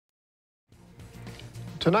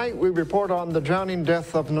Tonight, we report on the drowning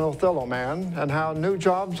death of an Othello man and how new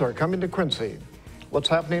jobs are coming to Quincy. What's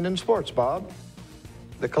happening in sports, Bob?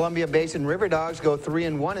 The Columbia Basin River Dogs go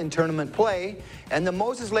 3-1 in tournament play, and the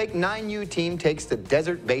Moses Lake 9U team takes the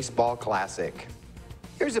Desert Baseball Classic.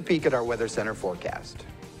 Here's a peek at our Weather Center forecast.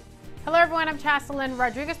 Hello everyone, I'm Chaselyn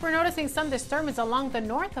Rodriguez. We're noticing some disturbance along the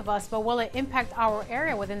north of us, but will it impact our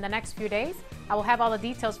area within the next few days? I will have all the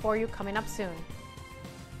details for you coming up soon.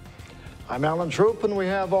 I'm Alan Troop, and we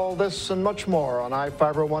have all this and much more on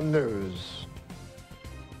iFIBER 1 News.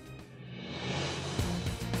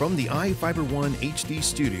 From the iFIBER 1 HD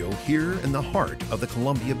studio here in the heart of the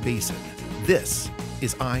Columbia Basin, this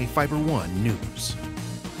is iFIBER 1 News.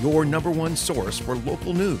 Your #1 source for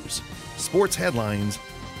local news, sports headlines,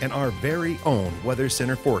 and our very own Weather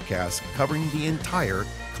Center forecast covering the entire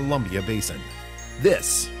Columbia Basin.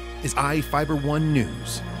 This is iFIBER 1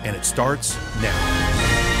 News, and it starts now.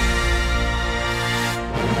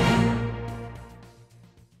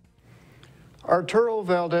 Arturo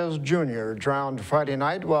Valdez Jr. drowned Friday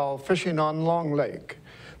night while fishing on Long Lake.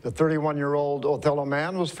 The 31-year-old Othello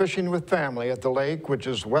man was fishing with family at the lake, which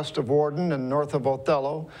is west of Warden and north of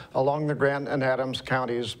Othello, along the Grant and Adams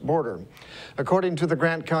counties border. According to the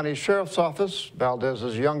Grant County Sheriff's Office,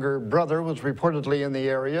 Valdez's younger brother was reportedly in the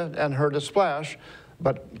area and heard a splash,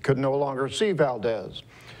 but could no longer see Valdez.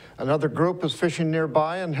 Another group is fishing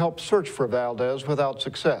nearby and helped search for Valdez without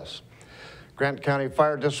success. Grant County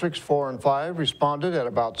Fire Districts 4 and 5 responded at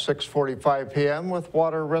about 6:45 p.m. with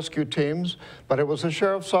water rescue teams, but it was a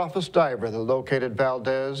Sheriff's Office diver that located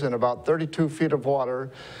Valdez in about 32 feet of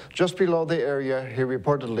water just below the area he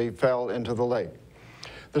reportedly fell into the lake.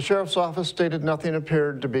 The Sheriff's Office stated nothing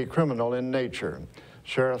appeared to be criminal in nature.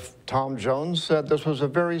 Sheriff Tom Jones said this was a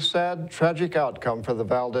very sad, tragic outcome for the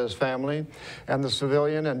Valdez family and the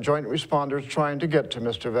civilian and joint responders trying to get to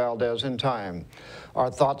Mr. Valdez in time. Our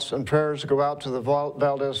thoughts and prayers go out to the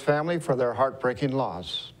Valdez family for their heartbreaking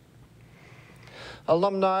loss.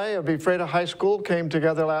 Alumni of Ephrata High School came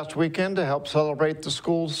together last weekend to help celebrate the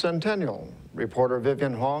school's centennial. Reporter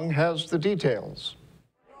Vivian Huang has the details.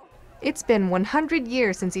 It's been 100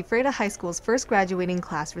 years since Ephrata High School's first graduating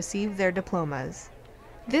class received their diplomas.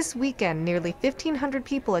 This weekend, nearly 1,500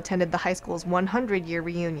 people attended the high school's 100-year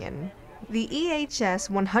reunion. The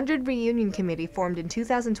EHS 100 Reunion Committee formed in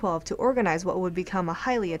 2012 to organize what would become a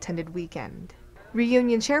highly attended weekend.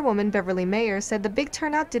 Reunion Chairwoman Beverly Mayer said the big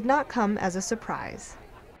turnout did not come as a surprise.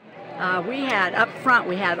 We had up front,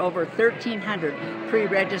 we had over 1,300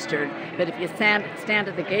 pre-registered, but if you stand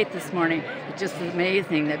at the gate this morning, it's just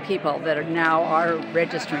amazing that people that are now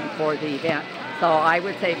registering for the event. So I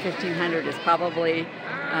would say 1,500 is probably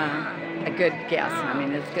a good guess. I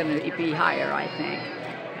mean, it's going to be higher, I think.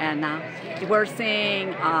 And we're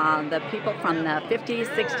seeing the people from the 50s,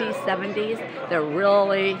 60s, 70s, they're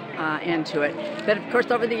really into it. But of course,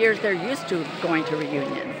 over the years, they're used to going to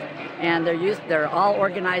reunions. And they're all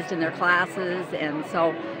organized in their classes, and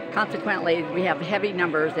so consequently, we have heavy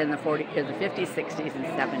numbers in the 50s, 60s, and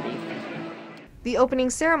 70s. The opening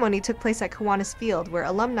ceremony took place at Kiwanis Field, where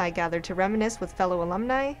alumni gathered to reminisce with fellow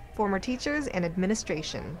alumni, former teachers, and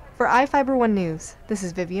administration. For iFIBER 1 News, this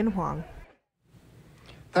is Vivian Huang.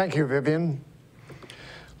 Thank you, Vivian.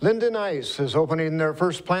 Linden Ice is opening their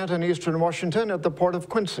first plant in eastern Washington at the Port of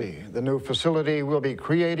Quincy. The new facility will be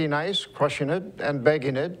creating ice, crushing it, and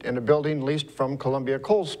bagging it in a building leased from Columbia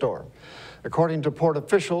Coal Store. According to port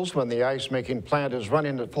officials, when the ice-making plant is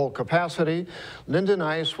running at full capacity, Linden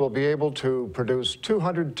Ice will be able to produce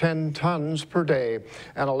 210 tons per day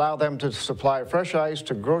and allow them to supply fresh ice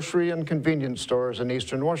to grocery and convenience stores in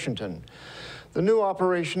eastern Washington. The new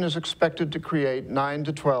operation is expected to create 9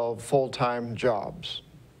 to 12 full-time jobs.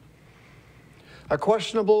 A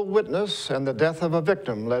questionable witness and the death of a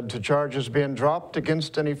victim led to charges being dropped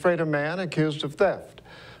against an Ephrata man accused of theft.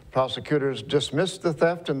 Prosecutors dismissed the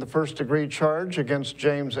theft and the first-degree charge against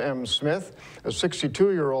James M. Smith, a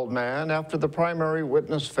 62-year-old man, after the primary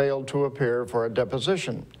witness failed to appear for a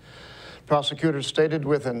deposition. Prosecutors stated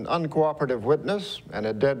with an uncooperative witness and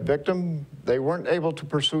a dead victim, they weren't able to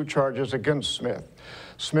pursue charges against Smith.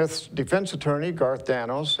 Smith's defense attorney, Garth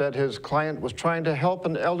Dano, said his client was trying to help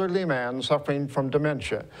an elderly man suffering from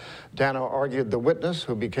dementia. Dano argued the witness,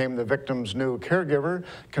 who became the victim's new caregiver,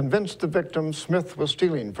 convinced the victim Smith was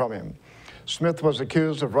stealing from him. Smith was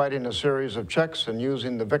accused of writing a series of checks and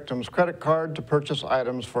using the victim's credit card to purchase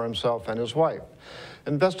items for himself and his wife.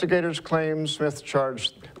 Investigators claim Smith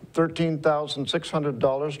charged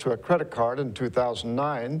 $13,600 to a credit card in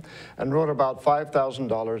 2009 and wrote about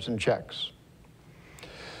 $5,000 in checks.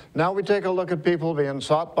 Now we take a look at people being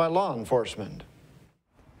sought by law enforcement.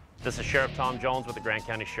 This is Sheriff Tom Jones with the Grant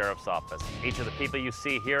County Sheriff's Office. Each of the people you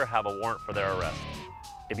see here have a warrant for their arrest.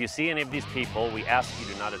 If you see any of these people, we ask you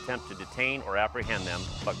do not attempt to detain or apprehend them,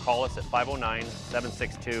 but call us at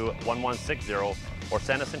 509-762-1160 or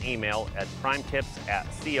send us an email at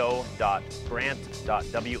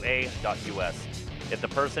crimetips@co.grant.wa.us. If the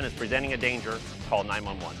person is presenting a danger, call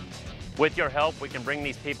 911. With your help, we can bring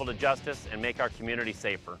these people to justice and make our community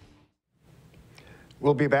safer.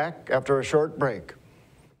 We'll be back after a short break.